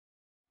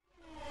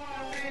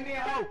in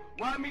that hoe.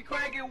 Why me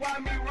crank it, why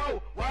me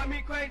roll? Why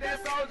me crank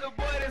that soldier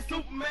boy, that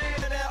Superman?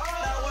 Now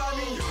why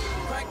me you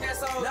crank that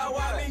soldier? Now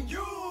why me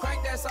you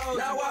crank that soldier?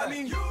 Now why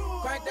me you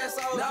crank that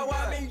soldier? Now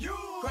why me you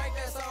crank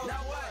that soldier?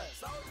 Now what?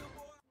 Soldier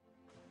boy.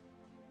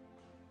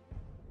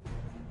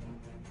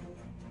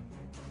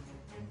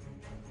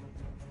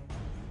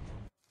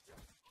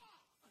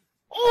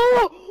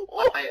 Oh!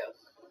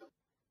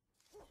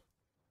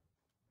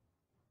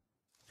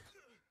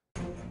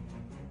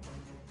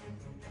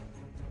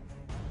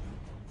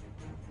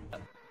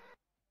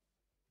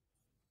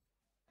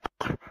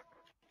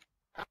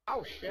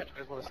 Oh shit! I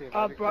just want to see a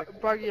magic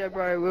trick. Bro,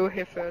 bro, we were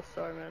here first,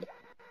 sorry man.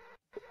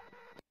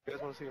 You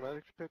guys want to see a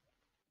magic trick?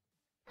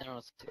 I don't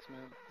know, 6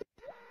 minutes.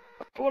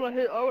 I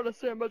wanna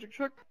see a magic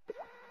trick.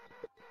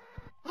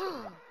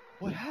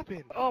 What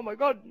happened? Oh my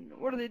god,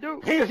 what did he do?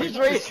 He's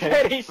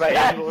reset, he's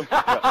dead! Oh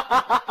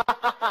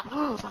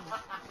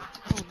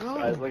no!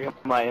 Guys, look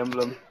at my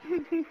emblem.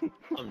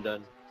 I'm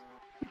done.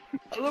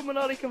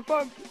 Illuminati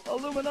confirmed!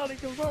 Illuminati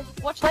confirmed!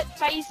 Watch, let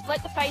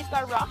the phase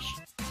go rush.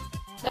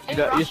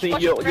 You see,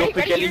 you're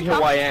forgetting who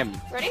I am.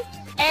 Ready?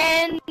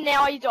 And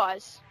now he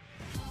dies.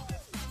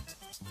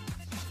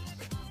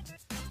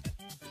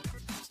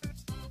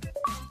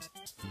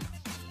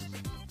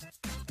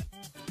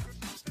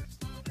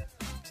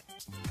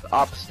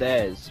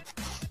 Upstairs.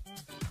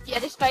 Yeah,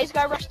 this phase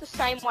guy rushed the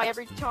same way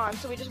every time,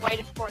 so we just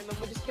waited for him and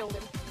we just killed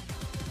him.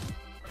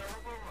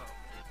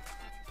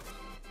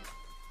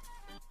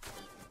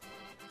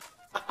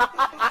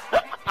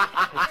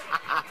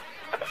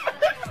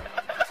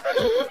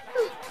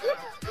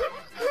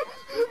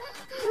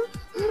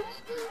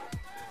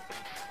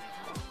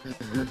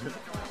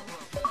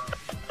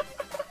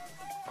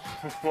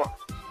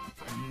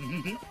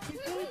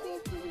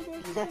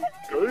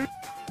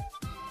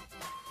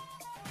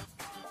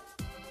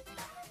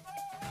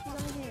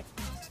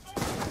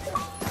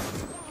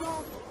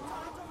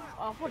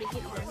 Oh, what a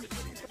hit, man.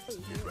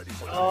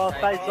 Oh,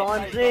 say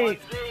Zymesy!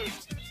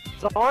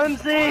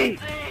 Zymesy!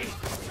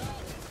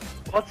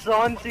 What's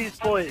Zymesy,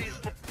 boys?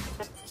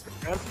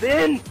 Round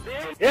spin!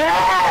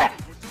 Yeah!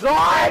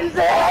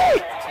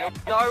 Zymesy!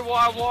 No,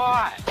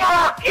 why?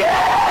 Fuck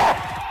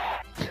yeah!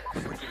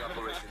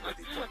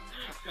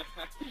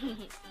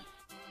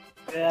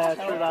 Yeah,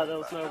 true that, there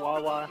was no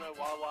why.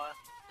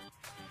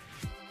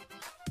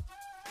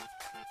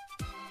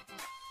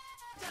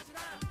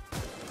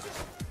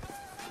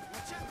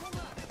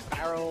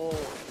 Barrel.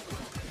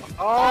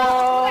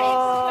 Oh!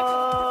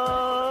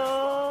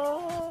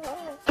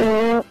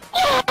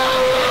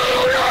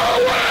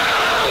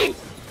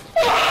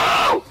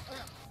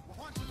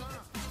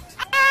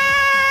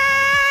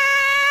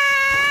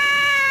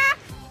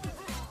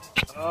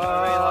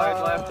 Reload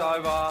left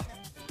over.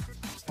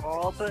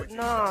 Oh, but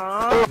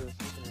no.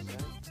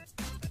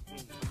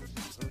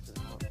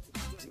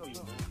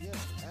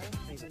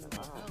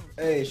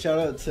 Hey, shout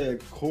out to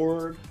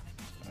Cord.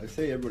 I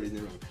say everybody's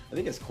name wrong. I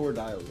think it's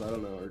Cordials, I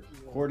don't know, or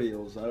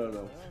Cordials, I don't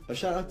know. But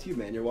shout out to you,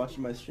 man. You're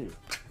watching my stream.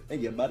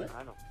 Thank you, buddy.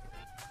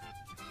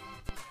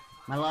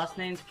 My last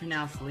name's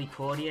pronounced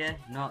Licordia,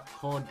 not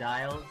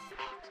Cordials.